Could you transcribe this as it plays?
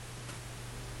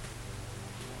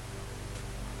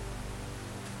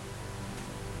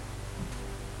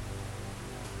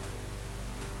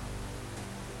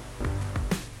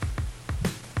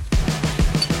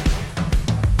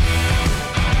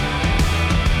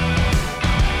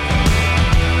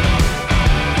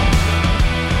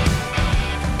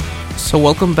So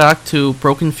welcome back to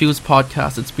Broken Fuse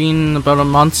Podcast. It's been about a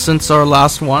month since our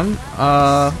last one.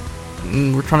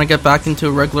 We're trying to get back into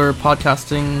a regular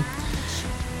podcasting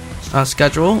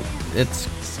schedule. It's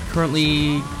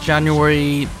currently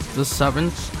January the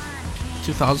 7th,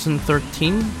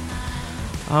 2013.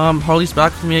 Harley's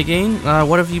back with me again.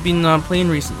 What have you been playing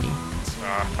recently?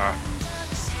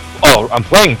 I'm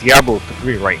playing Diablo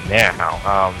 3 right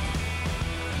now.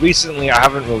 Recently, I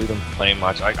haven't really been playing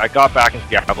much. I got back into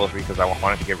Diablo 3 because I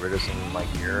wanted to get rid of some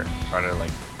gear, and try to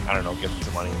get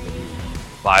some money and maybe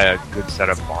buy a good set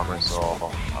of armor. So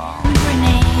I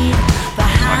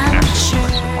can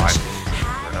actually survive.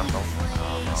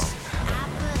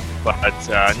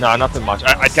 But no, nothing much.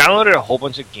 I downloaded a whole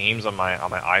bunch of games on my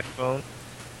iPhone,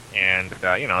 and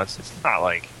it's not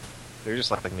like they're just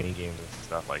like mini games and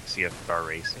stuff like CSR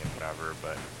Racing and whatever,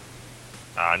 but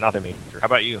nothing major. How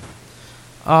about you?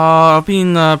 I've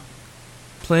been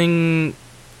playing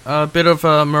a bit of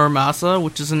Muramasa,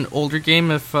 which is an older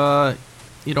game. If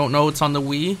you don't know, it's on the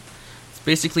Wii. It's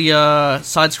basically a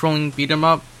side-scrolling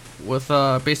beat-em-up with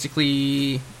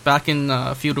basically back in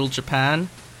feudal Japan.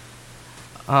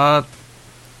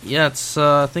 It's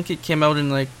I think it came out in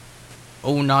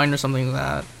 2009 or something like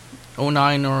that.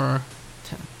 2009 or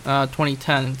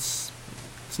 2010. It's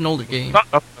an older game.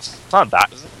 It's not that.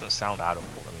 It doesn't sound that old.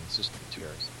 I mean, it's just 2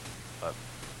 years. But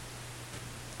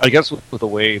I guess with the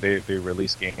way they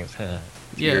release games, 2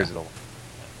 years old.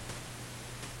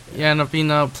 Yeah, and I've been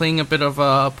playing a bit of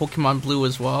Pokemon Blue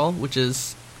as well, which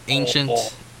is ancient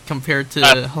compared to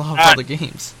a lot of other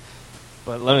games.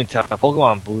 But let me tell you,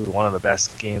 Pokemon Blue is one of the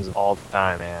best games of all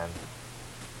time, man.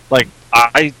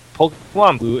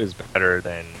 Pokemon Blue is better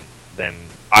than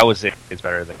I would say it's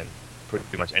better than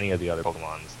pretty much any of the other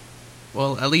Pokemons.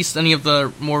 Well, at least any of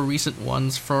the more recent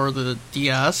ones for the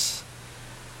DS.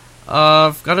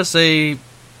 I've got to say,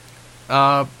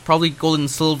 probably Gold and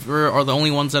Silver are the only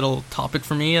ones that'll top it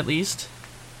for me, at least.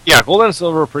 Yeah, Gold and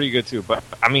Silver are pretty good too, but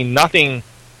I mean, nothing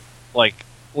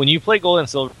when you play Gold and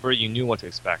Silver, you knew what to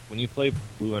expect. When you play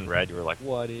Blue and Red, you were like,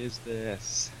 "What is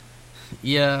this?"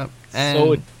 Yeah,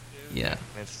 and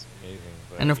it's amazing.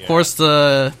 But, and of course,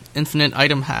 the infinite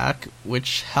item hack,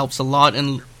 which helps a lot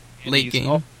in late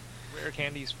game. Rare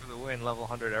candies for the win, level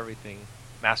 100 everything.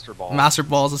 Master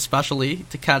Balls especially,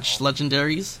 to catch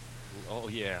legendaries. Oh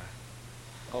yeah.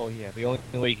 The only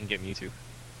way you can get Mewtwo.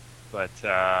 But,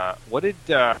 are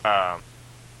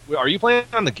you playing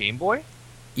on the Game Boy?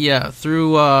 Yeah,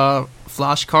 through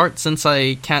Flashcart, since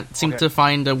I can't seem to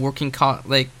find a working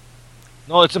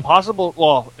No, it's impossible.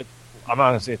 Well, I'm not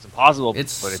going to say it's impossible, but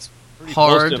it's pretty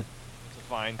hard close to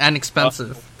find. and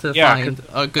expensive to find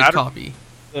a good copy.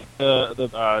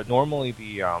 Normally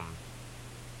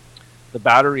the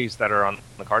batteries that are on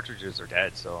the cartridges are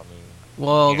dead, so I mean...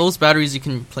 Well, those batteries you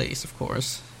can replace, of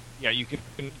course. Yeah, you can,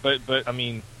 but I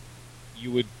mean,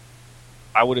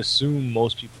 I would assume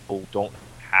most people don't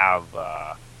have,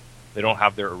 they don't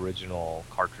have their original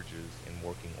cartridges in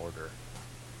working order.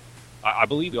 I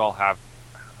believe we all have,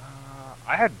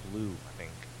 I had blue, I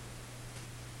think.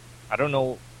 I don't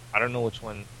know which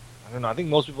one, I don't know, I think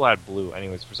most people had blue.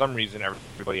 Anyways, for some reason,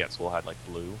 everybody at school had,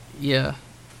 blue. Yeah.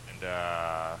 And,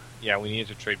 we needed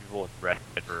to trade people with red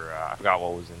for, I forgot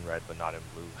what was in red, but not in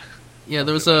blue. Yeah,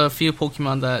 there was a few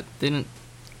Pokemon that didn't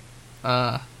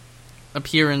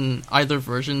appear in either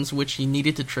versions, which you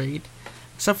needed to trade.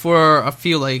 Except for a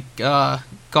few,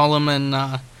 Golem and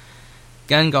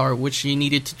Gengar, which you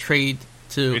needed to trade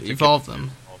to evolve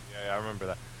them. Yeah, I remember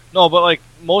that. No, but,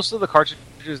 most of the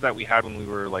cartridges that we had when we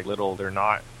were, little, they're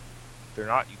not,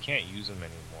 you can't use them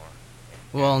anymore.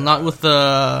 Well, not with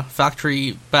the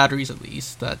factory batteries, at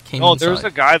least, that came inside. No, there's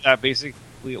a guy that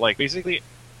basically,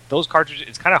 those cartridges,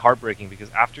 it's kind of heartbreaking,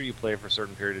 because after you play for a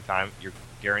certain period of time, you're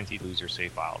guaranteed to lose your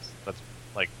save files. That's,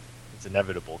 it's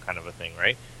inevitable kind of a thing,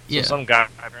 right? So some guy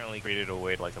apparently created a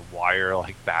way to, wire,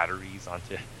 batteries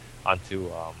onto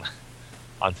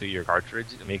your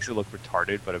cartridge. It makes it look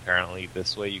retarded, but apparently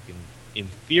this way you can, in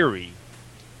theory,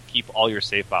 keep all your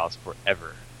save files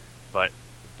forever. But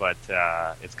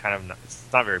it's kind of it's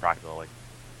not very practical.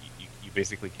 You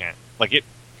basically can't it's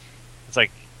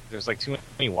there's too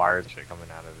many wires and shit coming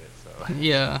out of it. So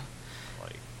yeah,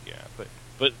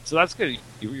 but so that's good.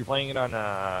 You're playing it on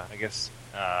I guess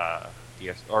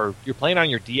DS, or you're playing on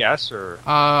your DS, or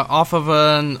off of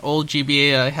an old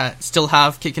GBA I still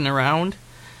have kicking around.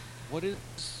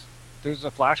 There's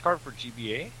a flash card for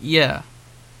GBA? Yeah,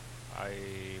 I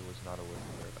was not aware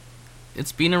of that.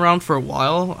 It's been around for a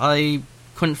while. I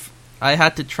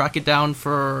had to track it down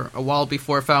for a while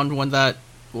before I found one that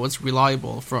was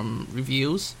reliable from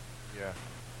reviews. Yeah.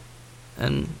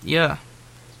 And yeah.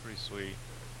 It's pretty sweet.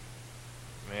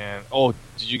 man. Oh,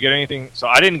 did you get anything? So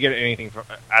I didn't get anything from,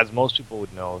 as most people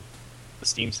would know, the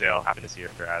Steam sale happened this year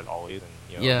as always,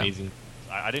 and amazing.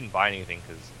 I didn't buy anything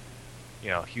because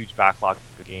huge backlog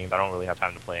of games. I don't really have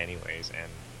time to play anyways,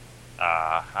 and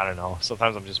I don't know.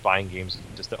 Sometimes I'm just buying games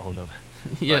just to own them.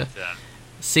 Yeah, but,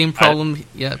 same problem.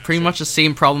 Pretty much the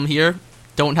same problem here.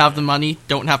 Don't have the money,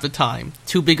 don't have the time.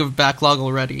 Too big of a backlog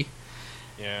already.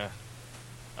 Yeah.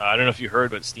 I don't know if you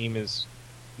heard, but Steam is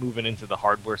moving into the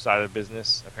hardware side of the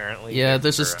business, apparently. Yeah,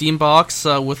 there's a Steam box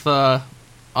with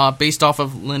based off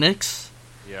of Linux.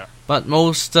 Yeah. But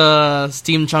most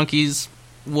Steam junkies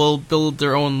will build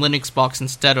their own Linux box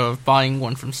instead of buying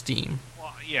one from Steam.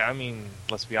 Well, yeah, I mean,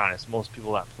 let's be honest. Most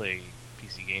people that play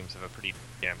PC games have a pretty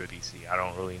damn good PC. I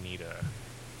don't really need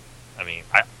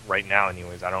right now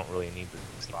anyways, I don't really need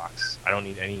the box. I don't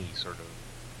need any sort of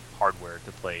hardware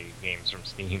to play games from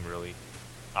Steam, really.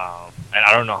 And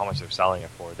I don't know how much they're selling it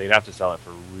for. They'd have to sell it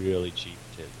for really cheap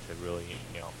to really,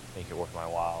 make it worth my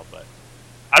while. But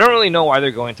I don't really know why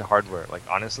they're going to hardware. Like,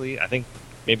 honestly, I think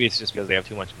maybe it's just because they have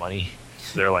too much money.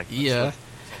 So they're like, let's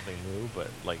something new, but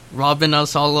like robbing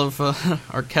us all of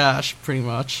our cash, pretty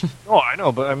much. Oh, I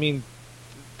know, but I mean,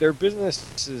 their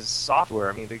business is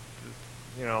software. I mean, they,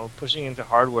 pushing into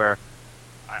hardware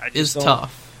is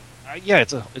tough. Yeah,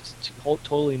 it's a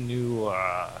totally new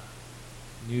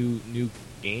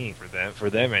game for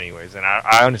them anyways, and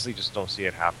I honestly just don't see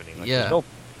it happening. Like, I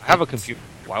have a computer.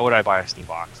 Why would I buy a Steam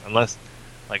box unless,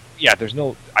 I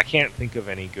can't think of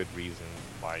any good reason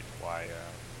why.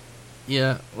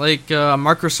 Yeah, like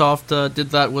Microsoft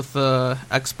did that with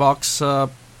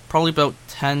Xbox probably about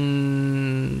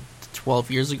 10 to 12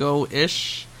 years ago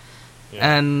ish,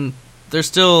 and they're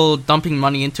still dumping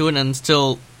money into it and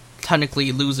still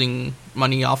technically losing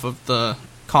money off of the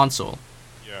console.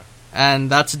 Yeah. And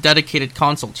that's a dedicated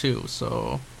console too,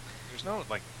 so there's no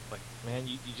man,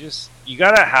 you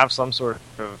gotta have some sort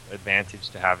of advantage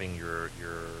to having your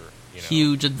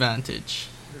huge advantage.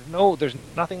 There's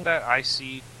nothing that I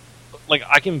see. Like,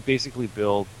 I can basically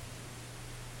build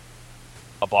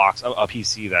a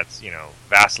PC that's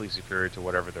vastly superior to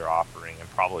whatever they're offering, and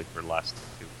probably for less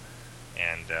too.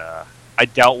 And I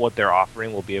doubt what they're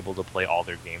offering will be able to play all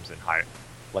their games in high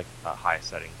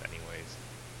settings, anyways.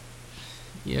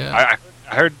 Yeah,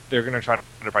 I heard they're gonna try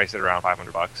to price it around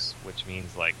 $500, which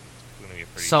means like it's gonna be a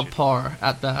pretty subpar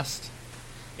at best.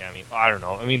 Yeah, I mean, I don't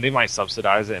know. I mean, they might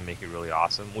subsidize it and make it really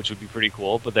awesome, which would be pretty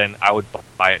cool. But then I would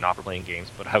buy it not for playing games,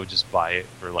 but I would just buy it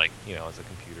for as a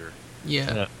computer. Yeah,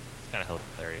 it's kind of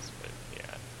hilarious, but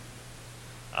yeah.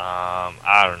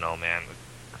 I don't know, man.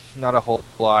 Not a whole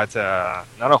lot.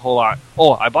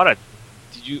 Oh, I bought a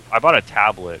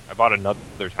tablet. I bought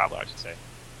another tablet, I should say.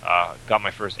 Got my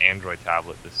first Android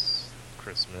tablet this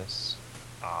Christmas.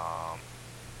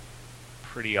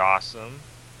 Pretty awesome.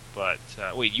 But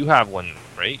wait, you have one,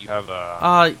 right? You have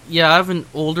a. Yeah, I have an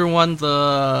older one,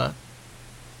 the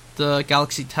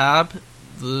Galaxy Tab,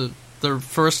 the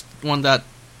first one that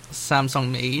Samsung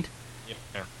made.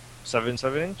 Yeah,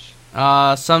 7.7 inch.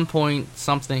 7 point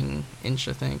something inch,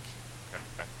 I think.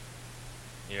 Okay.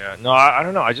 Yeah, no, I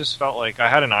don't know. I just felt like I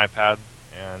had an iPad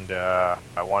and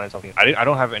I wanted something. I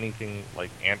don't have anything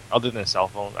other than a cell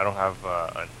phone. I don't have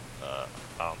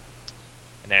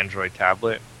an Android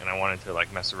tablet, and I wanted to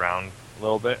mess around a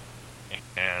little bit,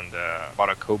 and bought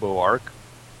a Kobo Arc.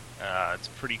 It's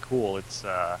pretty cool. It's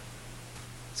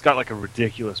got a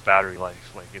ridiculous battery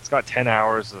life. It's got 10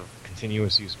 hours of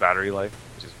continuous use battery life,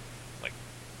 which is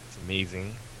it's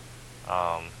amazing.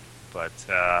 But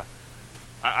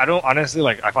I don't honestly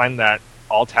I find that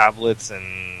all tablets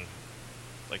and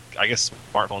I guess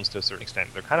smartphones to a certain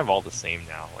extent, they're kind of all the same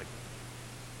now.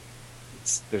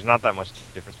 There's not that much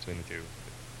difference between the two.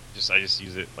 I just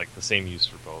use it the same use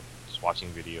for both. Just watching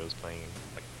videos, playing.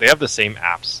 They have the same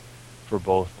apps for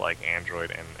both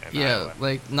Android and yeah,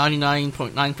 iOS.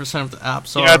 99.9% of the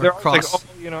apps are cross.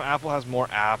 Apple has more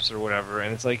apps or whatever,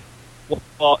 and it's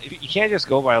well, you can't just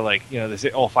go by they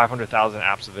say 500,000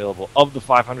 apps available. Of the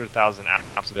 500,000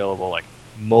 apps available,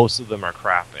 most of them are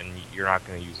crap, and you're not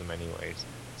going to use them anyways.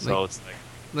 So it's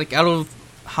out of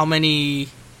how many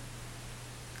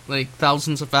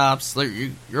thousands of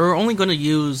apps, you're only going to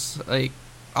use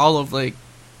all of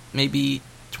maybe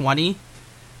 20.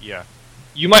 Yeah,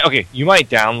 you might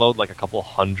download a couple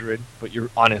hundred, but you're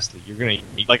gonna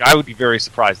I would be very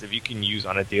surprised if you can use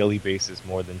on a daily basis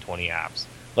more than 20 apps.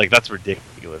 That's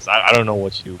ridiculous. I don't know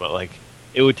what you do, but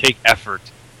it would take effort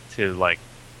to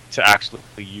actually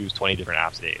use 20 different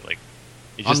apps a day.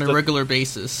 It just on a regular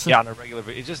basis. Yeah, on a regular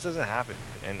basis. It just doesn't happen.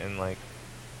 And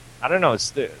I don't know.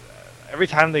 It's every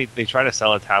time they try to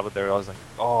sell a tablet, they're always the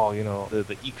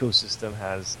ecosystem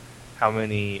has how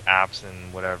many apps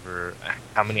and whatever,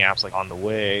 how many apps like on the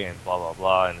way and blah blah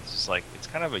blah, and it's just like it's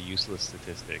kind of a useless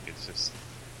statistic. It's just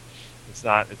it's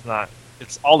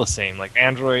all the same. Like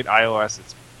Android, iOS,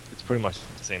 it's pretty much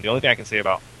the same. The only thing I can say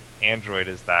about Android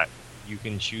is that you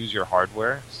can choose your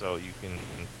hardware, so you can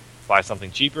buy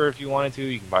something cheaper if you wanted to.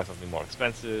 You can buy something more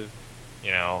expensive.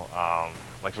 You know,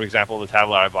 like for example, the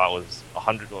tablet I bought was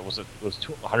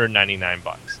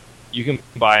 $199. You can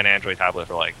buy an Android tablet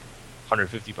for like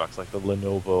 $150, like the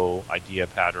Lenovo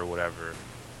IdeaPad or whatever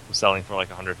was selling for like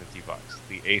 $150.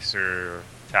 The Acer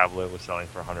tablet was selling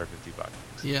for $150.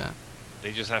 Yeah.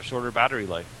 They just have shorter battery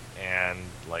life and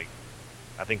like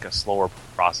I think a slower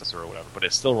processor or whatever, but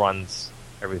it still runs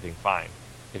everything fine.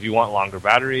 If you want longer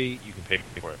battery, you can pay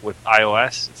for it. With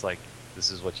iOS, it's like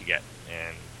this is what you get,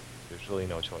 and there's really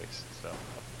no choice. So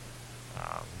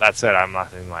that said, I'm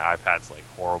not saying my iPad's like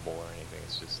horrible or anything.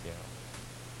 It's just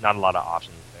not a lot of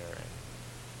options there. And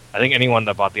I think anyone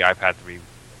that bought the iPad 3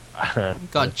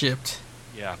 got gypped.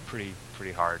 Yeah, pretty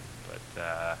hard. But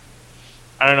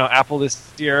I don't know. Apple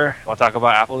this year. Want to talk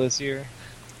about Apple this year?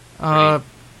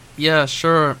 Yeah,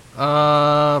 sure.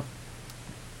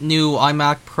 New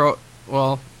iMac Pro.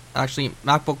 Well, actually,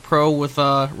 MacBook Pro with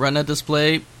a Retina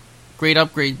display. Great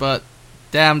upgrade, but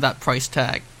damn that price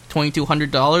tag.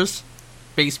 $2,200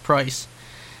 base price.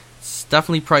 It's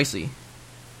definitely pricey.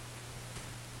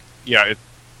 Yeah,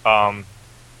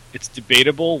 it's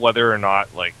debatable whether or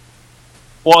not like,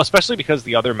 well, especially because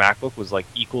the other MacBook was like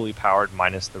equally powered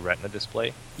minus the Retina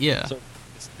display. Yeah. So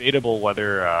it's debatable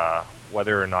whether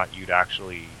or not you'd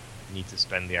actually need to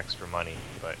spend the extra money,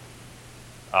 but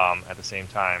at the same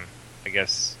time, I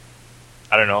guess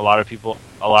I don't know. A lot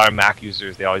of Mac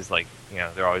users, they always like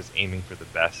they're always aiming for the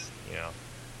best.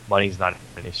 Money's not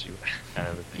an issue, kind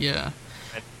of a thing. Yeah.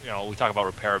 And, we talk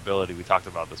about repairability. We talked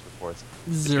about this before. It's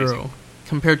zero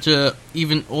compared to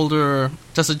even older,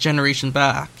 just a generation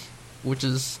back, which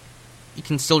is you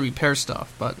can still repair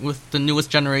stuff, but with the newest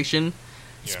generation,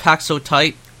 it's packed so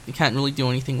tight you can't really do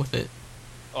anything with it.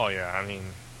 Oh yeah, I mean,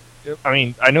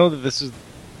 I know that this is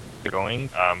going.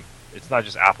 It's not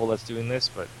just Apple that's doing this,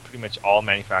 but pretty much all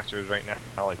manufacturers right now,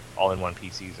 like all-in-one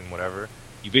PCs and whatever,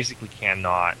 you basically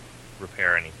cannot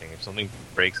repair anything. If something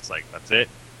breaks, it's like that's it.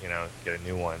 Get a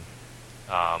new one,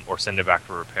 or send it back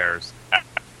for repairs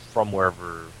from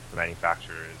wherever the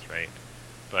manufacturer is, right?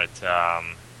 But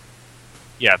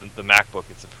yeah, the MacBook,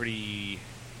 it's a pretty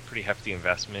hefty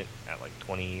investment at like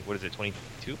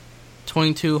 22?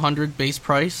 $2,200 base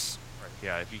price. Right.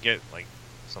 Yeah, if you get like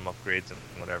some upgrades and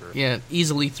whatever. Yeah,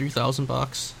 easily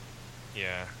 $3,000.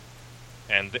 Yeah,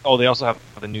 and they also have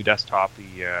the new desktop,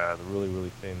 the really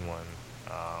really thin one.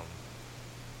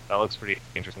 That looks pretty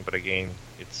interesting, but again,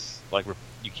 it's like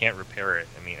you can't repair it.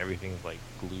 I mean, everything's like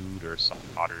glued or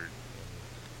soldered.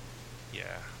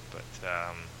 Yeah, but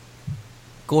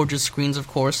gorgeous screens, of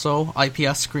course. So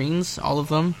IPS screens, all of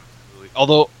them.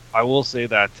 Although I will say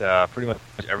that pretty much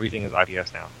everything is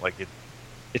IPS now. Like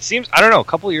it seems, I don't know. A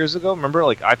couple of years ago, remember,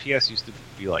 like IPS used to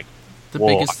be like the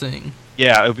biggest thing.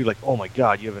 Yeah, it would be like, oh my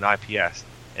god, you have an IPS,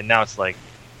 and now it's like,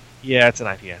 yeah, it's an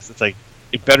IPS. It's like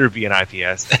it better be an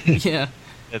IPS. Yeah.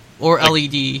 Or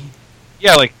like, LED.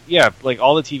 Yeah, like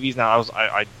all the TVs now.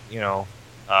 I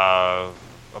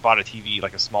bought a TV,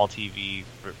 like a small TV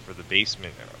for the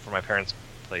basement for my parents'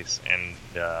 place, and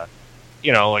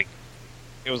like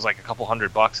it was like a couple $100.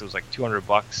 It was like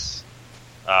 $200.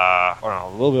 I don't know,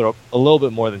 a little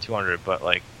bit more than 200, but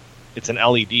like it's an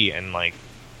LED, and like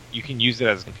you can use it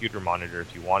as a computer monitor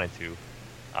if you wanted to,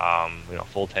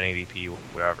 full 1080p,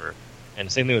 whatever.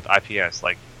 And same thing with IPS.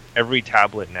 Like every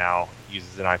tablet now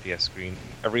uses an IPS screen.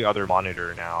 Every other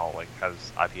monitor now like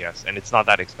has IPS, and it's not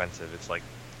that expensive. It's like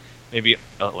maybe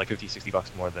like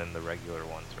 $50-$60 more than the regular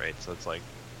ones, right? So it's like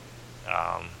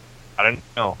I don't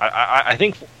know. I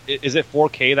think is it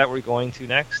 4K that we're going to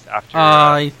next after?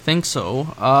 I think so.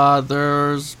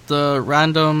 There's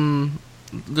an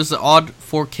odd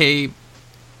 4K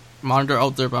monitor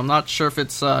out there, but I'm not sure if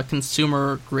it's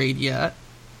consumer grade yet.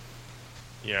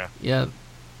 Yeah. Yeah.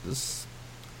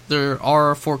 There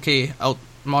are 4K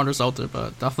monitors out there,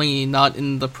 but definitely not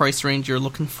in the price range you're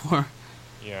looking for.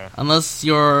 Yeah. Unless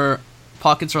your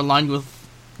pockets are lined with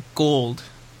gold.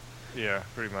 Yeah,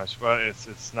 pretty much. But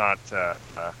it's not. I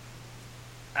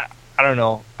don't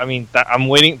know. I mean, I'm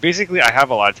waiting. Basically, I have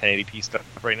a lot of 1080p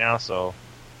stuff right now, so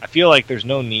I feel like there's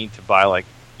no need to buy like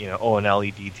an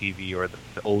LED TV or the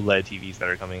OLED TVs that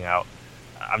are coming out.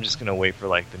 I'm just gonna wait for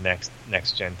like the next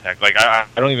gen tech. Like I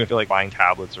don't even feel like buying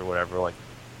tablets or whatever, like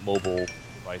mobile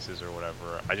devices or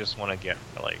whatever. I just want to get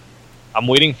like I'm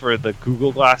waiting for the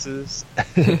Google glasses.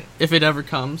 If it ever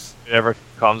comes. If it ever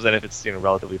comes, and if it's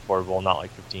relatively affordable, not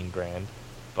like $15,000.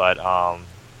 But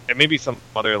and maybe some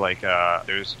other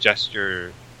there's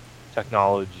gesture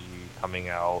technology coming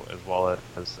out, as well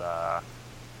as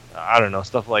I don't know,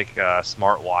 stuff like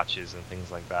smart watches and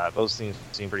things like that. Those things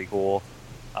seem pretty cool.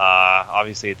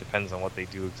 Obviously, it depends on what they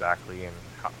do exactly and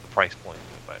the price point.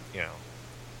 But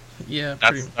Yeah,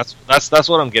 that's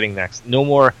what I'm getting next. No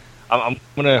more. I'm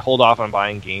gonna hold off on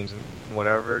buying games and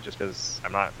whatever, just because I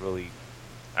don't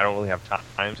really have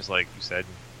time. Just like you said,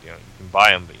 you can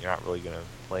buy them, but you're not really gonna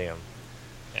play them.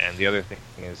 And the other thing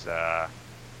is, I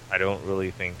don't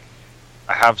really think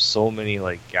I have so many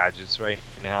gadgets right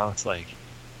now. It's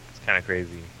kind of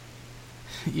crazy.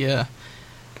 Yeah.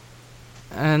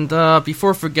 And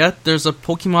before I forget, there's a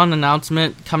Pokemon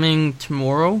announcement coming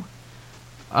tomorrow.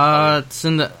 It's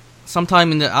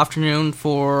sometime in the afternoon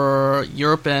for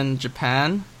Europe and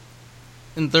Japan,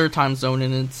 in their time zone,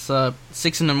 and it's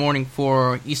 6 in the morning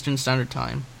for Eastern Standard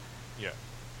Time. Yeah.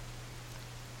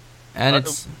 And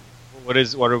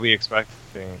what are we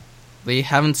expecting? They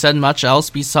haven't said much else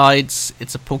besides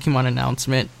it's a Pokemon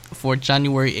announcement for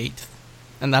January 8th,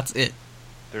 and that's it.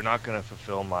 They're not going to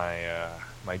fulfill my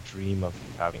my dream of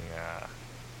having.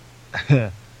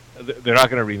 They're not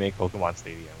going to remake Pokemon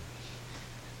Stadium.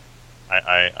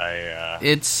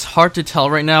 It's hard to tell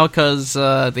right now because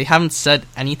they haven't said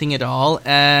anything at all,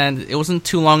 and it wasn't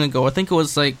too long ago. I think it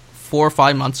was 4 or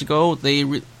 5 months ago.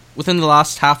 Within the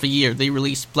last half a year, they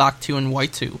released Black 2 and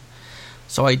White 2.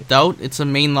 So I doubt it's a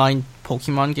mainline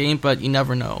Pokemon game, but you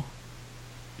never know.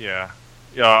 Yeah.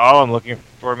 All I'm looking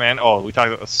for, man. Oh, we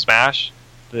talked about Smash,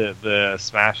 the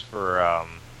Smash for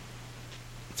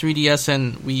 3DS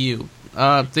and Wii U.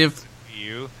 They've Wii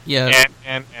U, yeah,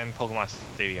 and Pokemon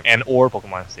Stadium or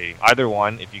Pokemon Stadium. Either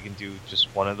one, if you can do just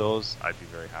one of those, I'd be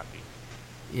very happy.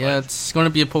 Yeah, it's going to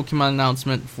be a Pokemon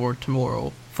announcement for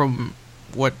tomorrow, from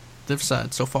what they've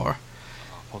said so far.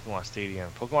 Pokemon Stadium.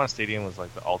 Pokemon Stadium was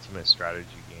like the ultimate strategy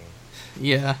game.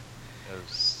 Yeah.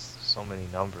 There's so many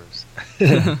numbers.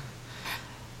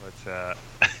 But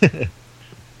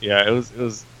yeah, it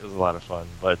was a lot of fun.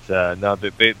 But no,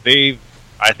 they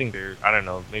I think I don't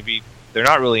know, maybe they're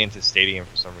not really into Stadium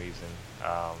for some reason.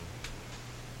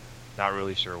 Not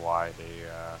really sure why they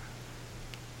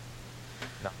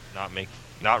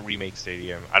not remake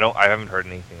Stadium. I haven't heard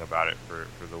anything about it for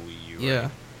the Wii U. Yeah,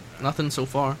 nothing so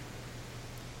far.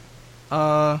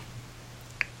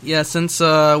 Yeah, since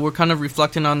we're kind of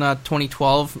reflecting on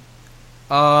 2012,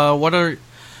 what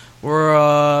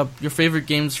were your favorite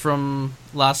games from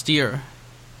last year?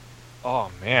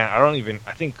 Oh man,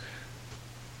 I think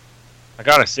I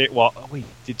gotta say, well, wait,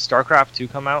 did StarCraft 2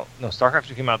 come out? No, StarCraft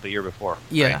 2 came out the year before.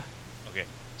 Yeah. Right? Okay,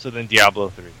 so then Diablo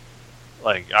 3.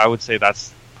 I would say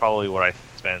that's probably what I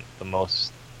spent the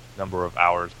most number of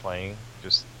hours playing,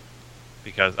 just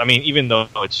because, even though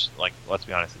it's, let's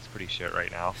be honest, it's pretty shit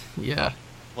right now. Yeah.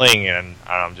 Playing it, and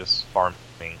I'm just farming,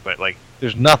 but,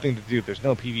 there's nothing to do. There's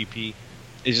no PvP.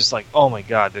 It's just oh my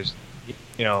god, there's,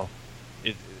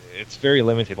 it's very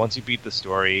limited. Once you beat the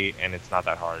story, and it's not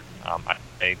that hard.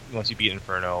 Once you beat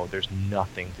Inferno, there's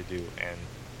nothing to do, and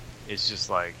it's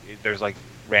just there's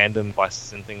random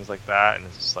quests and things like that, and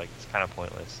it's just it's kind of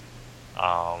pointless.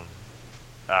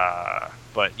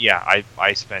 But yeah,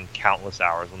 I spent countless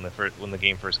hours when the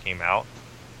game first came out.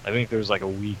 I think there was a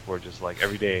week where just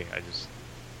every day I just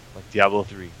Diablo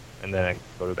 3, and then I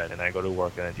go to bed, and then I go to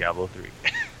work, and then Diablo 3.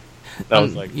 That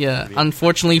was yeah.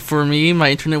 Unfortunately for me,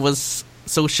 my internet was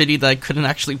so shitty that I couldn't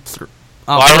actually.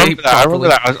 I remember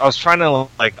that. I was trying to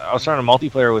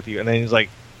multiplayer with you, and then he's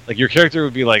your character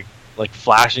would be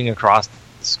flashing across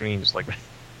the screen, just it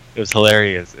was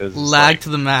hilarious. It was lag to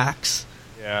the max.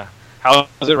 Yeah. How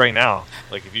is it right now?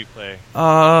 If you play?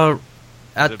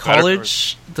 At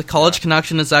college, the college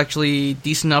connection is actually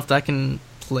decent enough that I can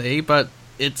play, but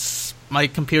it's my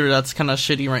computer that's kind of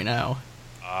shitty right now.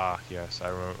 Yes, I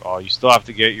remember. Oh, you still have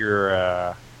to get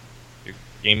your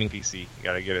gaming PC. You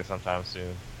gotta get it sometime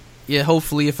soon. Yeah,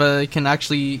 hopefully if I can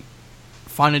actually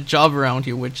find a job around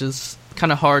here, which is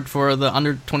kind of hard for the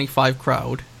under 25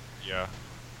 crowd. Yeah.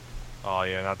 Oh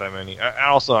yeah, not that many. And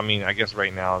also, I guess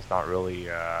right now it's not really.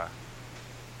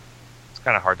 It's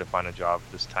kind of hard to find a job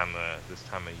this time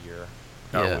of year.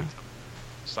 Yeah.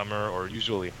 Summer, or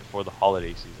usually before the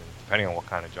holiday season, depending on what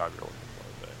kind of job you're looking for.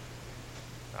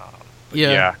 But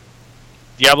yeah.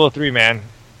 Diablo 3, man.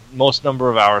 Most number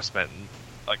of hours spent,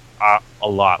 a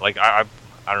lot. I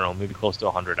don't know, maybe close to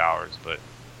 100 hours. But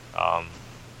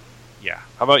yeah.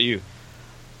 How about you?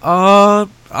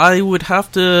 I would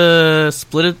have to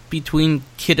split it between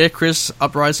Kid Icarus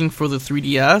Uprising for the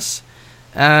 3DS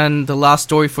and The Last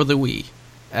Story for the Wii.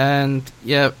 And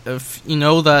yeah, if you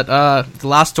know that The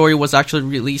Last Story was actually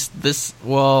released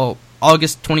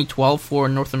August 2012 for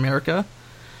North America,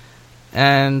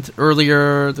 and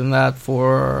earlier than that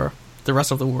for the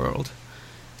rest of the world.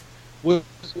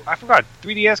 I forgot.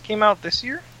 3DS came out this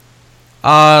year?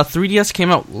 3DS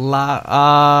came out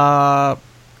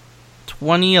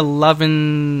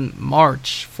 2011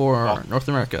 March for North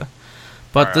America,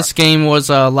 but this game was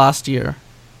last year.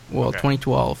 Well, okay.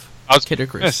 2012. I was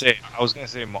gonna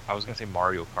say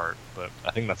Mario Kart, but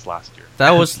I think that's last year.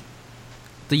 That was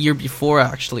the year before,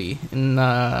 actually.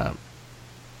 Like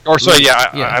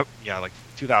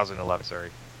 2011.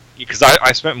 Sorry, because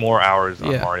I spent more hours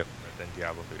on Mario Kart than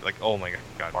Diablo 3. Like, oh my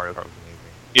god, Mario Kart was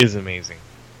amazing. Is amazing.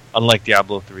 Unlike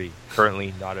Diablo 3,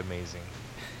 currently not amazing.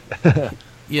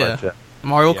 Yeah, but,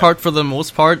 Mario Kart for the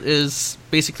most part is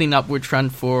basically an upward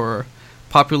trend for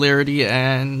popularity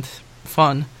and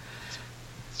fun.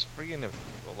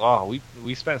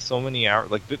 We spent so many hours.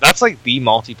 Like that's like the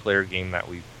multiplayer game that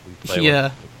we play with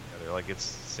together. Like it's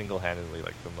single-handedly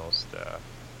like the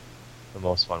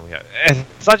most fun we had. And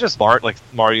it's not just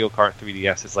Mario Kart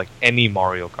 3DS. It's like any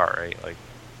Mario Kart, right? Like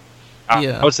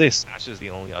I would say Smash is the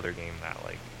only other game that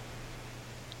like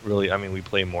really. I mean, we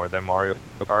play more than Mario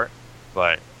Kart,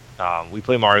 but we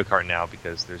play Mario Kart now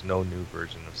because there's no new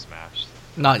version of Smash.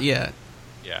 Not yet.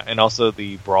 Yeah, and also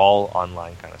the Brawl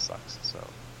online kind of sucks. So.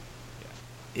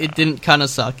 It didn't kind of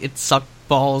suck. It sucked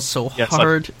balls so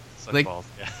hard. Sucked balls.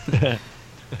 Yeah.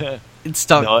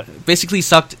 It basically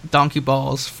sucked donkey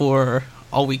balls for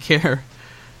all we care.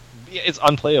 Yeah, it's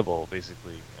unplayable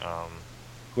basically.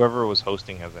 Whoever was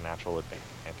hosting has a natural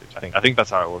advantage. I think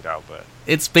that's how it worked out. But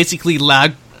it's basically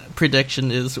lag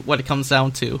prediction is what it comes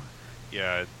down to.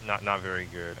 Yeah, not very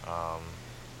good.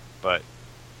 But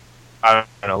I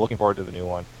don't know. Looking forward to the new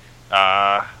one.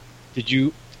 Did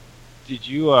you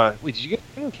get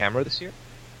a new camera this year?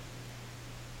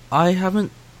 I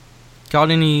haven't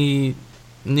got any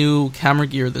new camera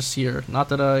gear this year. Not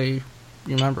that I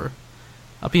remember.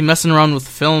 I'll be messing around with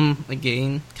film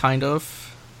again, kind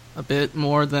of. A bit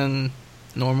more than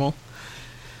normal.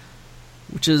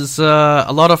 Which is a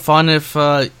lot of fun if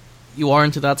you are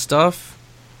into that stuff.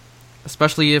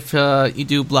 Especially if you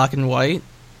do black and white.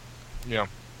 Yeah.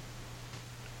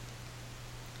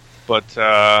 But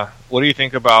what do you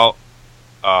think about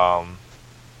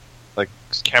like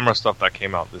camera stuff that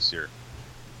came out this year?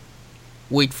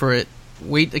 Wait for it.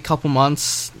 Wait a couple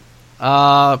months.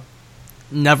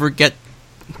 Never get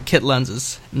kit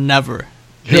lenses. Never.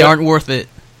 They aren't worth it.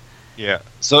 Yeah.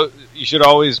 So you should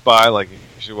always buy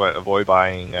avoid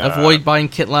buying avoid buying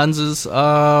kit lenses.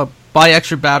 Buy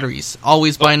extra batteries.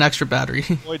 Always buy an extra battery.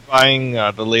 Avoid buying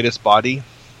the latest body.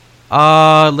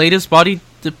 Latest body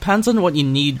depends on what you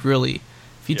need, really.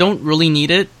 If you don't really need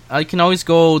it, I can always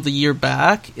go the year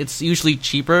back. It's usually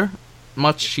cheaper,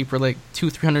 much cheaper, like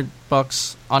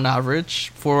 $200-300 on average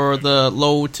for the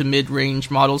low to mid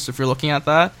range models. If you're looking at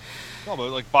that, no,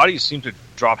 but like bodies seem to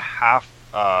drop half,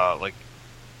 like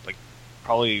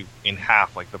probably in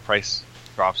half. Like the price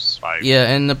drops by. Yeah,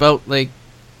 and about like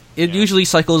it usually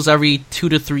cycles every 2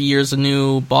 to 3 years. A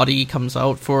new body comes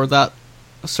out for that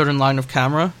certain line of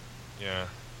camera. Yeah,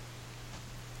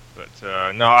 but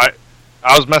no,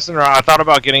 I was messing around. I thought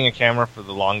about getting a camera for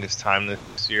the longest time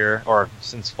this year, or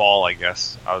since fall, I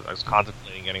guess. I was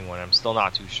contemplating getting one. I'm still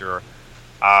not too sure.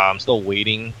 I'm still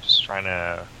waiting, just trying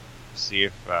to see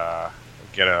if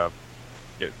get a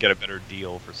better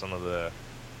deal for some of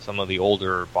the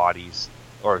older bodies,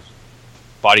 or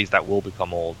bodies that will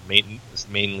become old.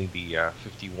 Mainly the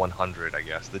 5100, I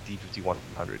guess, the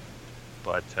D5100.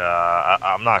 But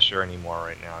I'm not sure anymore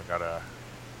right now. I gotta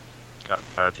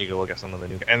take a look at some of the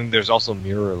new, and there's also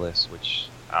mirrorless, which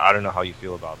I don't know how you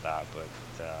feel about that, but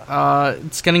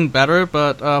it's getting better,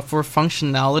 but for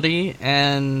functionality,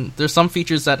 and there's some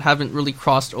features that haven't really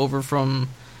crossed over from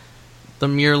the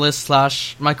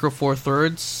mirrorless / micro four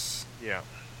thirds. Yeah,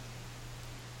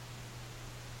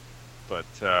 but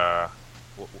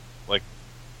like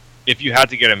if you had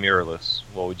to get a mirrorless,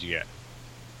 what would you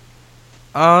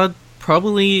get?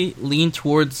 Probably lean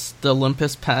towards the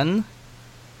Olympus Pen.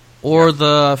 Or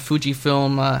the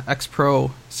Fujifilm X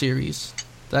Pro series,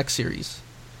 the X series.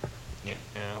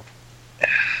 Yeah.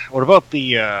 What about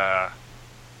the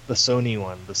Sony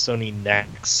one, the Sony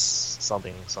Nex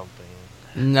something?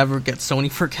 Never get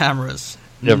Sony for cameras.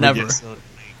 Never.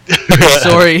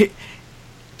 Sorry,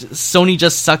 Sony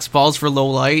just sucks balls for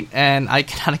low light, and I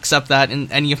cannot accept that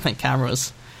in any of my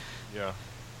cameras. Yeah.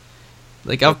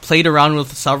 Like I've played around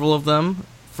with several of them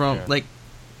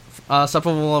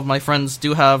several of my friends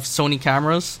do have Sony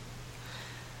cameras.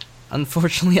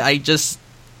 Unfortunately, I just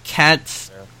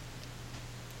can't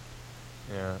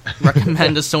Yeah.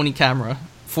 recommend a Sony camera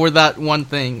for that one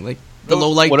thing. Like the low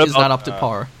light is not up to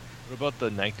par. What about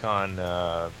the Nikon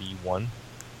V1?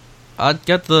 I'd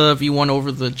get the V1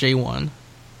 over the J1.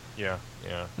 Yeah,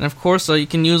 yeah. And of course, you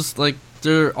can use, like,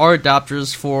 there are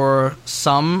adapters for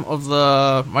some of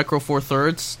the Micro Four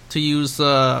Thirds to use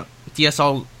SLR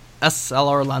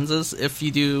lenses if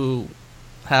you do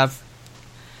have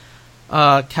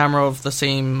a camera of the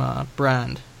same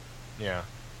brand. Yeah.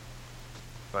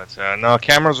 But no,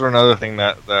 cameras were another thing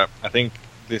that I think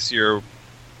this year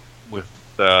with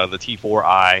the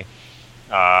T4i,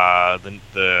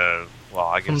 well,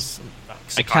 I guess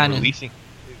Nikon Canon. releasing,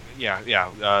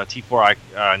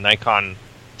 T4i Nikon.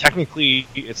 Technically,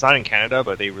 it's not in Canada,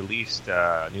 but they released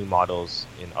new models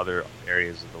in other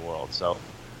areas of the world. So,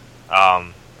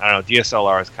 I don't know.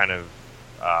 DSLR is kind of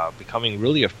becoming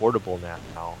really affordable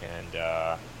now, and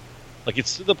like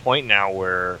it's to the point now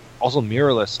where also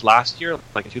mirrorless. Last year,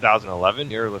 like in 2011,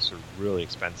 mirrorless were really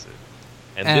expensive,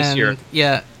 and this year,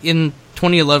 yeah, in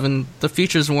 2011, the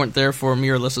features weren't there for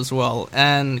mirrorless as well,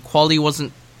 and quality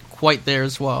wasn't quite there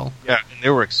as well. Yeah, and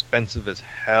they were expensive as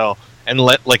hell. And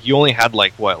like you only had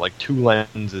like 2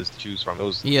 lenses to choose from.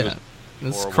 It's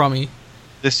crummy.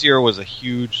 This year was a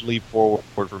huge leap forward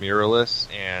for mirrorless,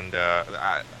 and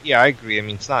I agree. I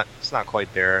mean, it's not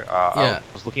quite there. I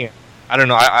was looking at, I don't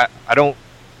know. I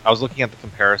was looking at the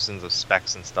comparisons of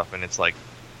specs and stuff, and it's like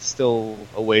still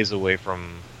a ways away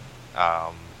from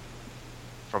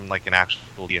like an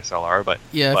actual DSLR. But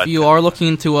if you are looking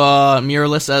into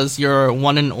mirrorless as your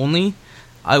one and only,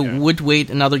 I would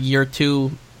wait another year or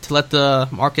two to let the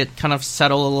market kind of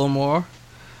settle a little more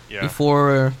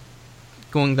before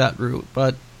going that route.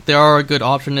 But they are a good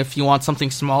option if you want something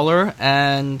smaller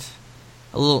and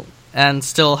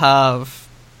still have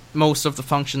most of the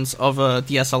functions of a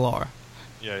DSLR.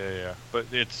 Yeah. But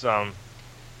it's not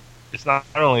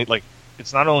only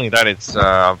that, it's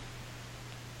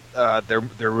they're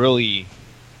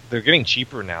getting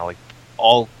cheaper now. Like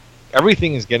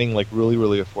everything is getting like really,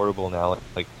 really affordable now.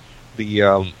 Like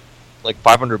the like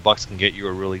 $500 can get you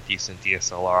a really decent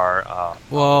DSLR.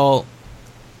 Well,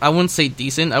 I wouldn't say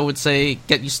decent. I would say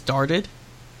get you started.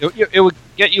 It would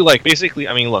get you like basically.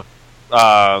 I mean, look,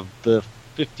 the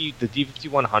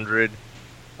D5100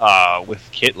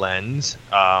 with kit lens.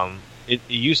 It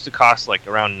used to cost like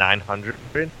around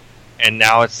 $900, and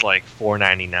now it's like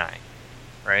 $499,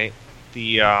 right?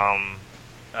 The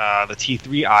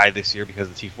T3i this year, because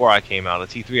the T4i came out,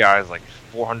 the T3i is like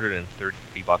 $430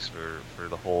 for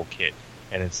the whole kit,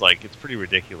 and it's pretty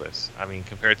ridiculous. I mean,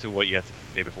 compared to what you had to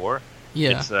pay before,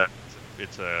 it's a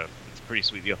pretty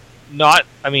sweet deal.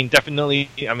 Definitely.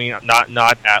 I mean,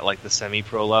 not at like the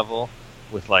semi-pro level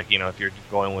with like, if you're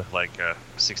going with like a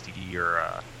 60D or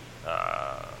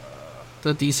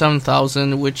the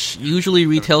D7000, which usually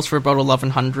retails for about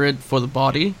 $1,100 for the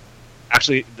body.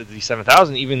 Actually, the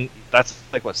D7000, even that's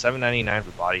like what, $799 for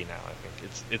body now. I think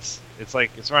it's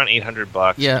around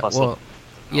 $800. Yeah, plus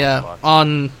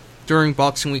on during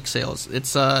Boxing Week sales,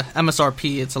 it's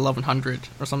MSRP. It's $1,100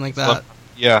 or something like that.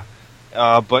 Yeah,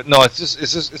 but no,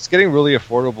 it's getting really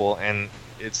affordable, and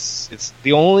it's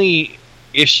the only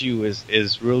issue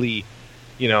is really,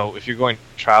 if you're going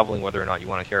traveling, whether or not you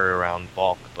want to carry around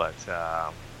bulk, but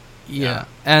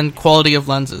and quality of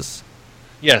lenses.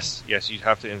 Yes, you'd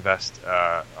have to invest.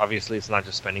 Obviously, it's not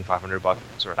just spending $500 or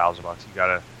 $1,000. You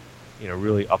gotta,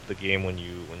 really up the game when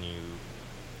you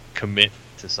commit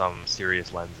to some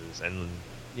serious lenses, and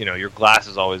your glass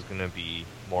is always going to be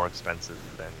more expensive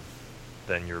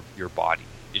than your body.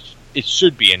 It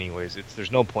should be anyways.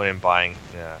 There's no point in buying.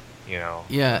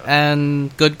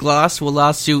 And good glass will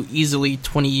last you easily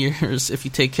 20 years if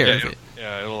you take care of it.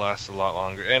 Yeah, it'll last a lot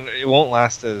longer, and it won't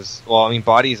last as well. I mean,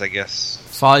 bodies, I guess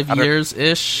 5 years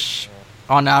ish,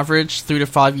 on average, 3 to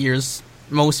 5 years.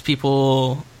 Most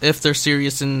people, if they're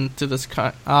serious into this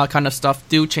kind of stuff,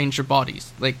 do change their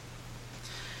bodies. Like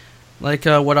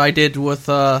what I did with,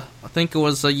 I think it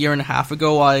was a year and a half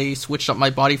ago. I switched up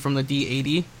my body from the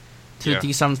D80 to the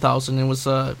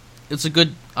D7000. It's a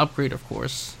good upgrade, of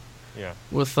course. Yeah.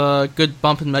 With a good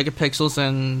bump in megapixels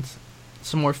and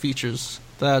some more features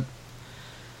that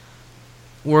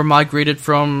were migrated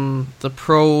from the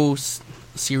Pro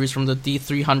series, from the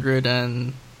D300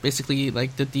 and basically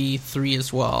like the D3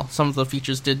 as well. Some of the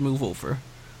features did move over,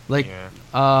 like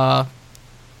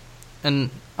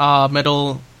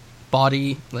metal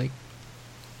body, like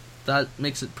that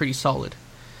makes it pretty solid.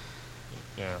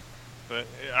 Yeah, but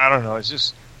I don't know. It's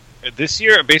just this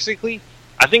year, basically,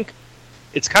 I think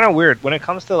it's kind of weird when it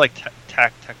comes to like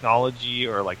technology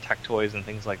or like tech toys and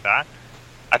things like that.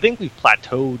 I think we've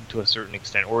plateaued to a certain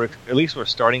extent, or at least we're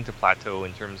starting to plateau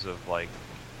in terms of like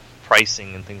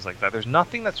pricing and things like that. There's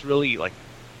nothing that's really like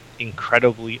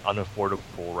incredibly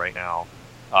unaffordable right now.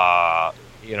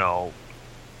 You know,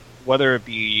 whether it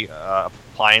be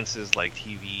appliances like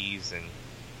TVs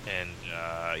and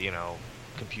you know,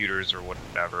 computers or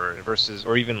whatever, versus,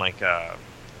 or even like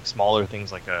smaller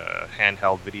things like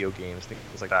handheld video games,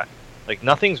 things like that. Like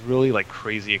nothing's really like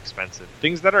crazy expensive.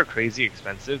 Things that are crazy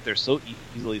expensive, they're so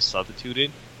easily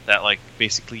substituted that like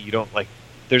basically you don't like.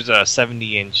 There's a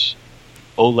 70-inch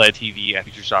OLED TV at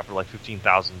Future Shop for like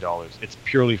 $15,000. It's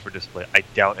purely for display. I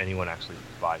doubt anyone actually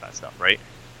buy that stuff, right?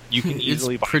 You can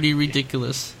easily buy. It's pretty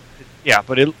ridiculous. Yeah,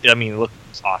 but it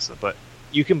looks awesome. But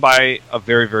you can buy a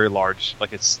very, very large,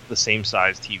 like it's the same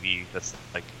size TV that's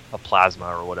like a plasma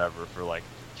or whatever for like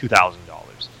 $2,000.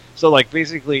 So like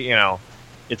basically, you know,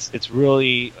 it's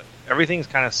really everything's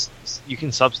kind of you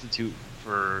can substitute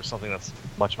for something that's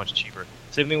much, much cheaper.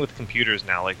 Same thing with computers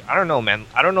now. Like I don't know, man.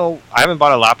 I don't know. I haven't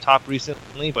bought a laptop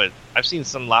recently, but I've seen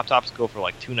some laptops go for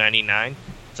like $299.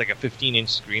 It's like a 15-inch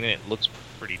screen and it looks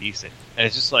pretty decent. And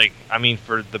it's just like, I mean,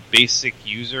 for the basic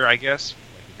user, I guess,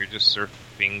 like if you're just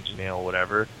surfing, email,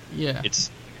 whatever, yeah, it's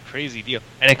a crazy deal.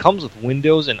 And it comes with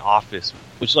Windows and Office,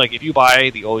 which like if you buy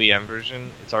the OEM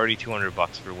version, it's already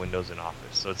 $200 for Windows and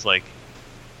Office. So it's like,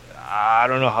 I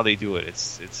don't know how they do it.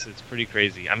 It's pretty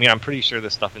crazy. I mean, I'm pretty sure the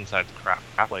stuff inside's crap.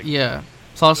 Like yeah.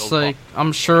 Plus, like,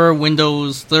 I'm sure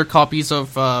Windows, their copies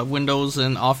of Windows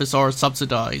and Office are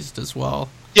subsidized as well.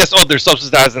 Yes, they're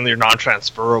subsidized and they're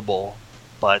non-transferable.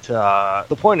 But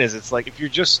the point is, it's like if you're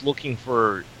just looking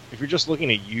to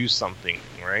use something,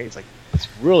 right? It's like it's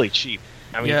really cheap.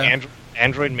 I mean, yeah.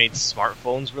 Android made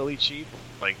smartphones really cheap.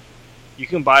 Like you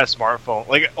can buy a smartphone.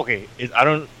 Like okay,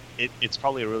 it's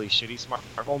probably a really shitty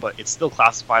smartphone, but it's still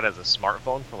classified as a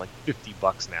smartphone for like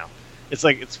 $50 now. It's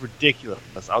like it's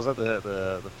ridiculous. I was at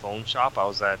the phone shop. I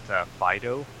was at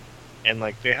Fido, and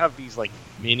like they have these like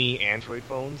mini Android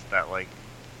phones that like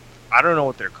I don't know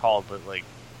what they're called, but like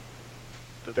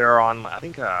they're on I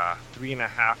think a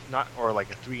 3.5 or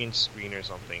like a 3-inch screen or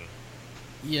something.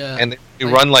 Yeah, and they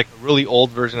run like a really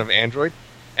old version of Android,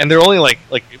 and they're only like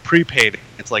prepaid.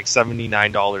 It's like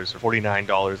 $79 or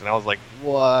 $49, and I was like,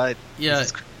 what? Yeah,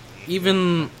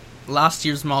 even last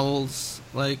year's models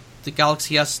like the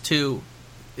Galaxy S2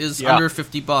 is under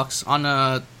 $50 on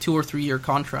a 2 or 3 year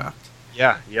contract.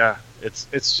 Yeah, it's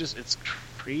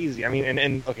crazy. I mean,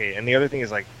 and okay, and the other thing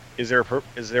is like, is there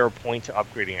a point to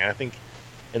upgrading? And I think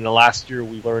in the last year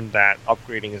we learned that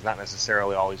upgrading is not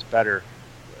necessarily always better.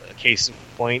 Case in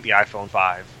point, the iPhone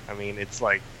 5. I mean, it's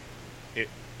like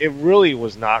it really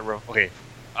was not okay.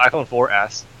 iPhone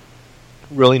 4S,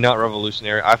 really not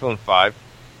revolutionary. iPhone 5,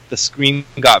 the screen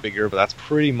got bigger, but that's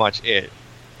pretty much it.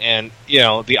 And, you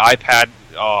know, the iPad,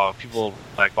 people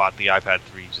like bought the iPad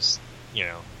 3 just, you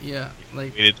know. Yeah,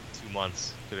 like waited 2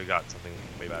 months, could have got something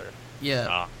way better.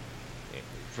 Yeah.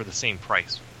 For the same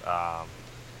price.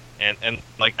 And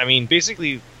like, I mean,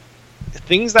 basically,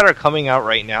 things that are coming out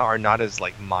right now are not as,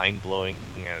 like, mind-blowing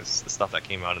as the stuff that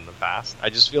came out in the past. I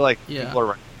just feel like people are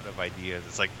running out of ideas.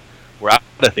 It's like, we're out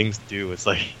of things to do. It's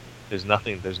like, there's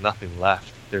nothing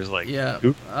left. There's, like,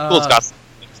 Google's got some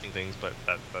interesting things, but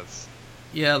that's...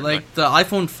 Yeah, like the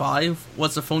iPhone 5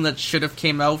 was a phone that should have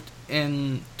came out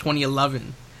in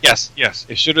 2011. Yes,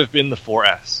 it should have been the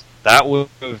 4S. That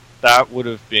would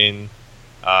have been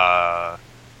a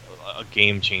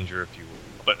game changer, if you will.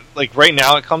 But like right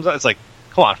now, it comes out. It's like,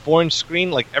 come on, 4-inch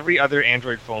screen. Like every other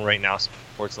Android phone right now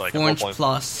supports like 4-inch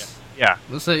plus. Yeah.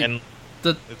 Let's say and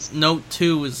the Note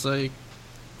 2 is like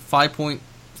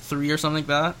 5.3 or something like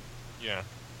that. Yeah,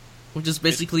 which is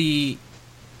basically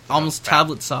almost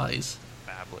tablet size.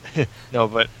 No,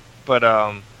 but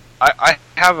I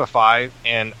have a 5,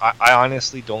 and I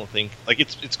honestly don't think like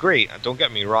it's great. Don't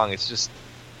get me wrong. It's just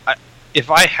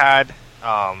if I had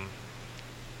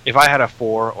a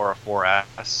 4 or a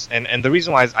 4S, and the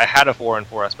reason why is I had a 4 and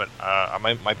 4S, but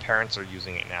my parents are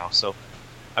using it now. So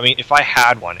I mean, if I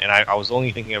had one, and I was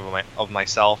only thinking of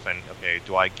myself, and okay,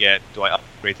 do I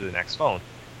upgrade to the next phone?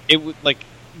 It would like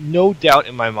no doubt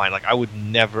in my mind, like I would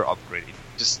never upgrade.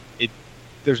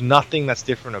 There's nothing that's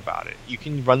different about it. You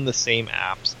can run the same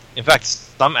apps. In fact,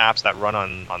 some apps that run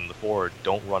on the 4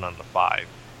 don't run on the 5.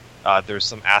 There's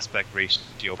some aspect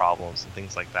ratio problems and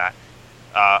things like that.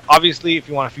 Obviously, if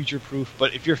you want to future-proof,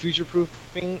 but if you're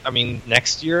future-proofing, I mean,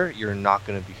 next year, you're not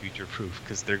going to be future-proof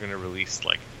because they're going to release,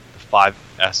 like, the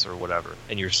 5S or whatever,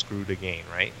 and you're screwed again,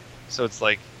 right? So it's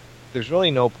like, there's really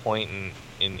no point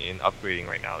in upgrading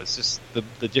right now. It's just,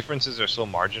 the differences are so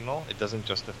marginal, it doesn't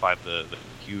justify the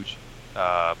huge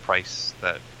price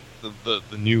that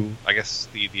the new, I guess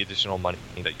the additional money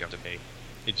that you have to pay.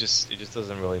 It just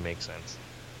doesn't really make sense.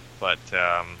 But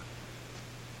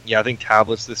yeah, I think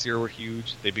tablets this year were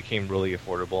huge. They became really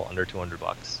affordable, under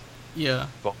 $200. Yeah.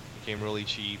 Phones became really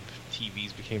cheap.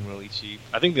 TVs became really cheap.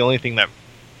 I think the only thing that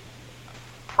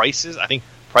price-wise, I think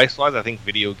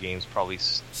video games probably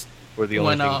were the only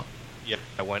went thing. Up. Yeah,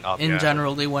 it went up. In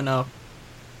general, they went up.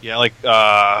 Yeah, like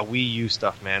Wii U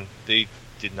stuff, man. They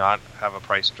did not have a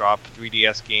price drop.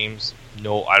 3DS games,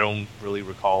 no, I don't really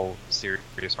recall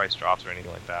serious price drops or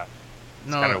anything like that.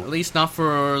 No, at least not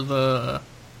for the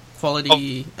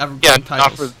quality evergreen titles.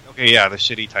 Not for the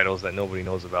shitty titles that nobody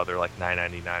knows about. They're like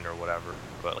 $9.99 or whatever.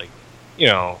 But like,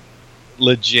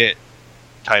 legit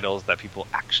titles that people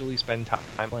actually spend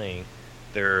time playing,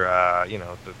 they're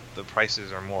the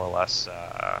prices are more or less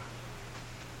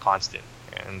constant.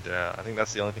 And I think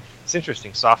that's the only thing. It's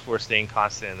interesting. Software staying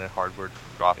constant and then hardware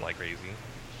dropping like crazy.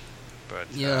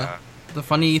 But yeah, the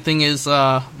funny thing is,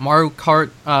 Mario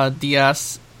Kart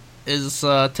DS is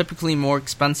typically more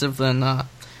expensive than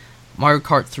Mario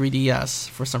Kart 3DS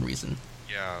for some reason.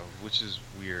 Yeah, which is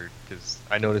weird because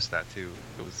I noticed that too.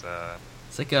 It was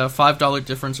it's like a $5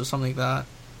 difference or something like that.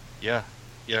 Yeah,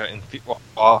 and the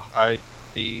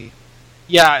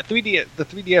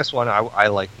 3DS one I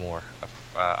like more.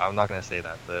 I'm not gonna say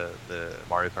that the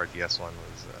Mario Kart DS one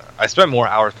was. I spent more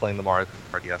hours playing the Mario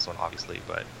Kart DS one, obviously,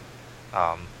 but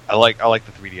I like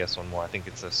the 3DS one more. I think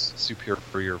it's a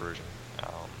superior version.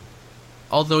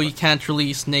 Although you can't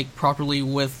really snake properly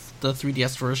with the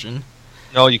 3DS version.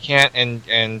 No, you can't, and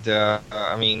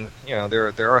I mean,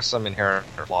 there are some inherent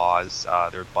flaws,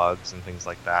 there are bugs and things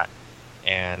like that,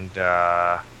 and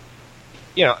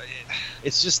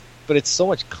it's just, but it's so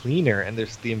much cleaner, and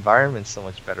the environment's so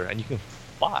much better, and you can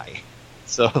fly.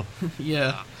 So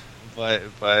yeah, but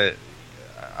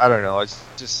I don't know. It's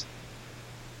just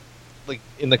like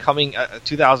in the coming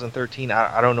 2013.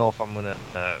 I don't know if I'm gonna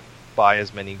buy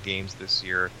as many games this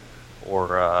year,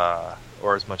 or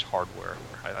as much hardware.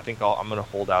 I think I'm gonna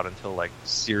hold out until like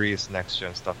serious next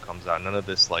gen stuff comes out. None of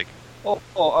this like a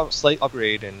slight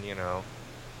upgrade, and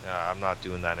I'm not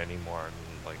doing that anymore. And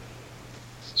like,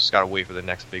 just gotta wait for the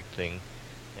next big thing.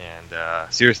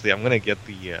 And seriously, I'm gonna get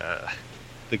the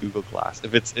Google Glass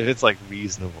if it's like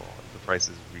reasonable. If the price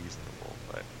is reasonable,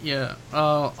 but yeah.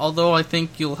 Although I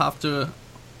think you'll have to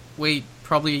wait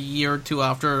probably a year or two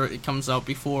after it comes out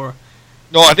before.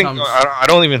 No, I think I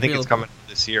don't even think it's coming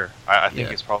this year. I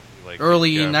think it's probably like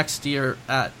early next year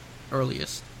at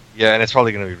earliest. Yeah, and it's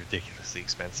probably going to be ridiculously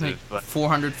expensive. Like but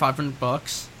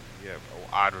 $400-$500. Yeah,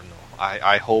 I don't know.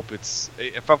 I hope it's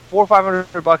if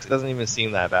 $400 or $500, it doesn't even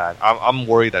seem that bad. I'm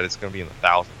worried that it's going to be in the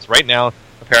thousands. Right now,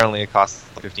 apparently, it costs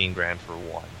 $15,000 for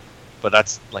one, but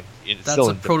that's like it's that's still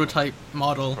a prototype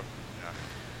model. Yeah.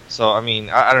 So I mean,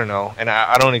 I don't know, and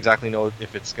I don't exactly know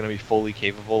if it's going to be fully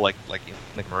capable, like in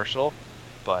the commercial.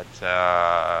 But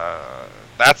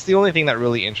that's the only thing that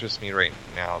really interests me right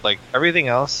now. Like everything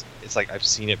else, it's like I've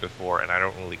seen it before, and I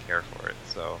don't really care for it.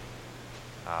 So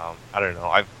I don't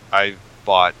know. I've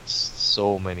bought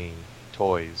so many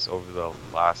toys over the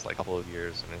last like couple of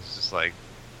years, and it's just like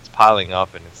it's piling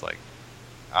up, and it's like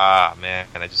man,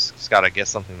 and I just gotta get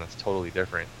something that's totally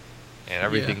different. And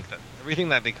everything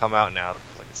that they come out now,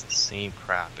 it's the same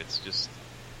crap. It's just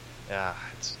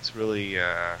it's really.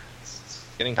 It's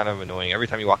getting kind of annoying. Every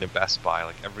time you walk in Best Buy,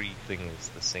 like everything is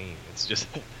the same. It's just,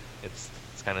 it's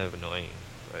kind of annoying.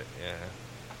 But yeah.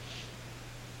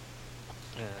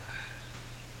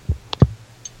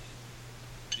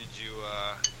 Do you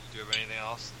have anything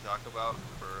else to talk about?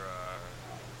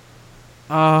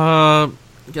 I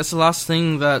guess the last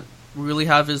thing that we really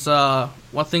have is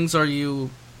what things are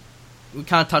you? We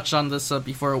kind of touched on this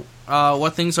before.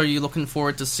 What things are you looking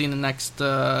forward to see in the next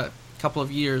couple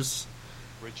of years?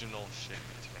 Original shit.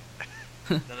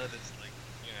 None of this, like,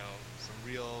 some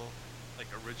real, like,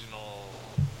 original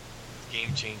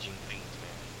game-changing things,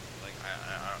 man. Like,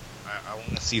 I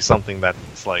want to see something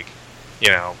that's, like,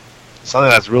 something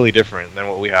that's really different than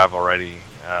what we have already.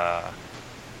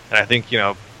 And I think,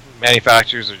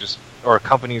 manufacturers or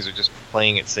companies are just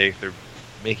playing it safe. They're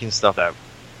making stuff that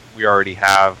we already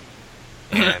have.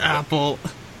 And, Apple.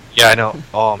 Yeah, I know.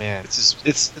 Oh, man.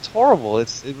 It's horrible.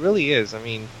 It really is. I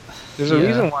mean, there's a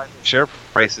reason why share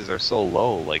prices are so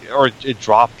low, or it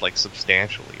dropped like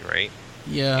substantially, right?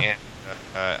 Yeah. And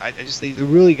I just they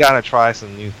really gotta try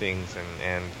some new things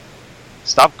and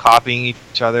stop copying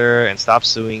each other and stop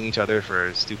suing each other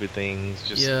for stupid things.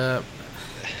 Just yeah.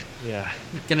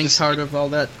 Getting tired of all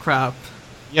that crap.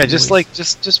 Yeah, just make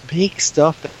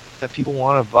stuff that people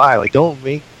want to buy. Like, don't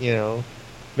make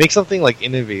make something like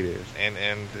innovative and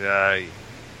I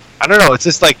don't know. It's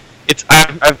just like it's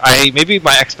maybe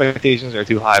my expectations are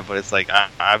too high, but it's like I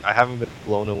haven't been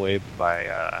blown away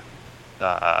by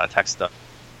tech stuff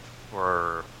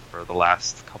for the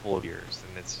last couple of years,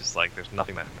 and it's just like there's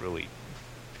nothing that really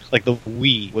like the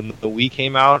Wii. When the Wii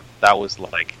came out, that was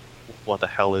like, what the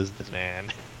hell is this,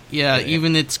 man? Yeah,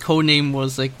 even its codename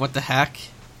was like, what the heck?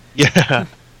 Yeah.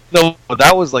 No,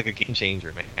 that was like a game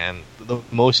changer, man. The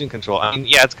motion control. I mean,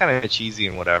 yeah, it's kind of cheesy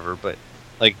and whatever, but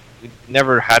like, it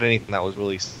never had anything that was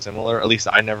really similar. At least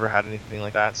I never had anything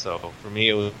like that. So for me,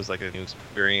 it was like a new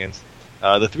experience.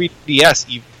 The 3DS,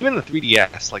 even the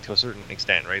 3DS, like to a certain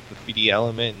extent, right? The 3D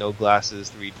element, no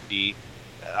glasses, 3D,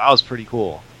 that was pretty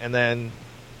cool. And then,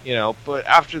 but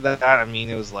after that, I mean,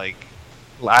 it was like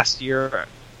last year.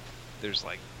 There's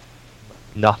like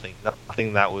nothing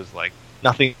that was like.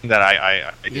 Nothing that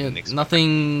I didn't expect.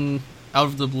 Nothing out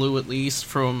of the blue, at least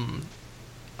from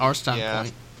our standpoint.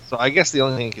 Yeah. So I guess the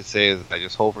only thing I could say is I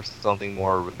just hope for something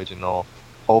more original.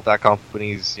 Hope that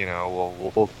companies,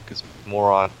 will focus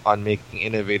more on making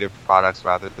innovative products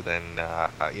rather than,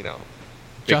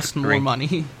 just more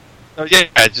money. Oh, yeah,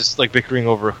 just like bickering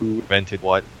over who invented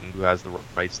what and who has the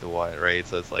rights to what, right?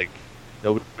 So it's like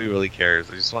nobody really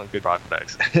cares. I just want good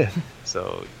products.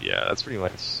 So yeah, that's pretty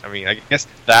much. I mean, I guess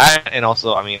that, and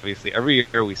also, I mean, obviously, every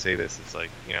year we say this. It's like,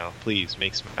 please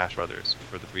make Smash Brothers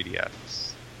for the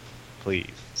 3DS, please.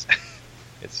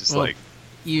 It's just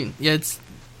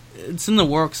it's in the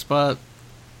works, but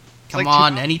come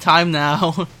on, anytime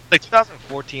now. Like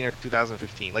 2014 or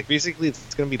 2015. Like basically,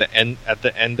 it's going to be the end of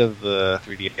the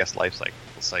 3DS life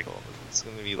cycle. It's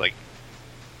going to be like,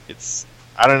 it's.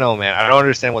 I don't know, man. I don't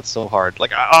understand what's so hard.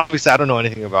 Like, obviously, I don't know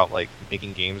anything about like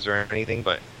making games or anything,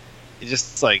 but it's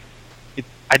just like,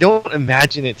 I don't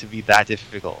imagine it to be that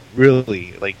difficult.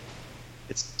 Really, like,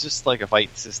 it's just like a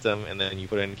fight system, and then you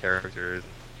put in characters,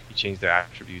 and you change their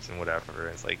attributes and whatever.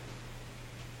 And it's like,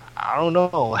 I don't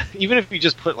know. Even if you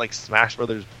just put like Smash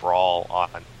Brothers Brawl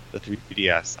on the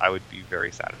 3DS, I would be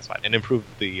very satisfied and improve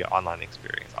the online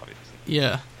experience, obviously.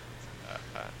 Yeah.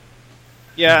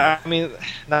 Yeah, I mean,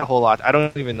 not a whole lot. I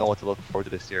don't even know what to look forward to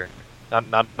this year. Not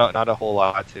a whole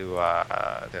lot to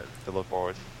look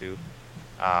forward to.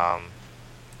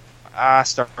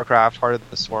 StarCraft: Heart of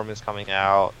the Swarm is coming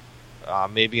out.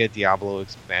 Maybe a Diablo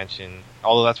expansion.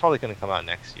 Although that's probably going to come out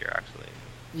next year, actually.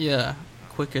 Yeah,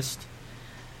 quickest.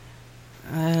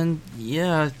 And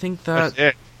yeah, I think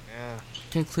that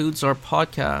concludes our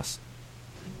podcast.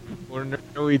 When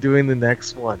are we doing the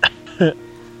next one?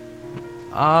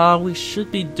 We should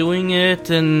be doing it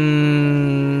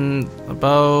in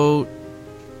about,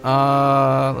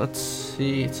 let's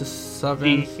see, it's a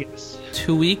 7th,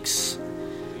 2 weeks.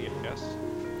 Yes.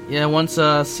 Yeah, once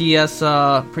CS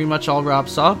pretty much all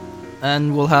wraps up,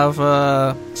 and we'll have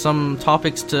some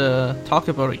topics to talk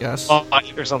about, I guess. Well, I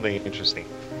hear something interesting.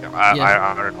 I'm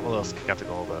a little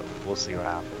skeptical, but we'll see what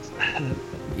happens.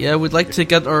 Yeah, we'd like to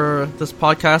get this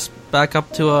podcast back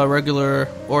up to a regular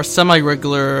or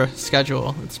semi-regular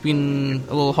schedule. It's been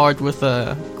a little hard with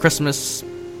Christmas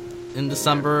in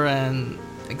December and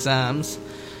exams.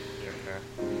 Yeah.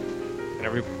 And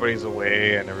everybody's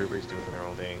away and everybody's doing their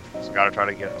own thing. Just gotta try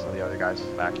to get some of the other guys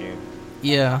back in.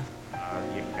 Yeah.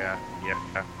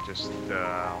 Just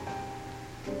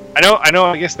I know.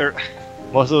 I guess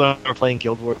most of them are playing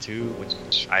Guild War 2,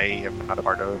 which I am not a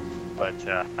part of, but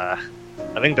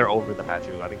I think they're over that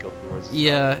too. I think Guild Wars.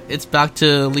 Yeah, it's back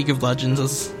to League of Legends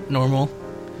as normal.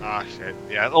 Ah, shit.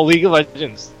 Yeah, League of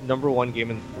Legends, #1 game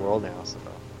in the world now, so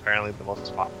apparently the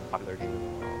most popular game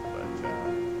in the world.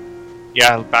 But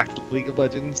yeah, back to League of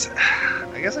Legends.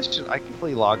 I guess I can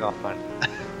play log on.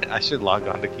 I should log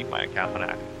on to keep my account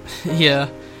active. Yeah.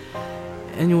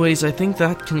 Anyways, I think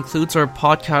that concludes our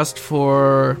podcast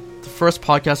for the first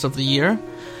podcast of the year.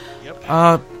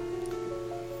 Yep.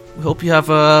 We hope you have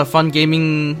fun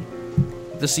gaming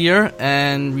this year,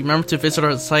 and remember to visit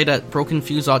our site at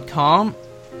brokenfuse.com.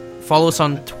 Follow us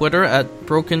on Twitter at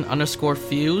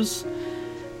broken_fuse.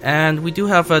 And we do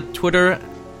have a Twitter,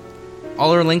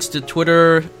 all our links to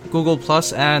Twitter, Google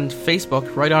Plus, and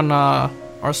Facebook right on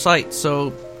our site.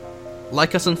 So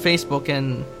like us on Facebook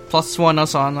and +1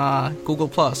 us on Google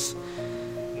Plus.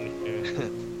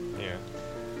 Yeah.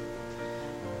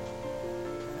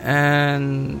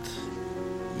 And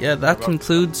yeah, that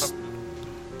concludes.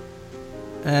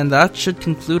 And that should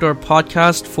conclude our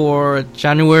podcast for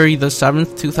January the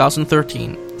 7th,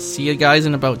 2013. See you guys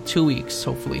in about 2 weeks,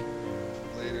 hopefully.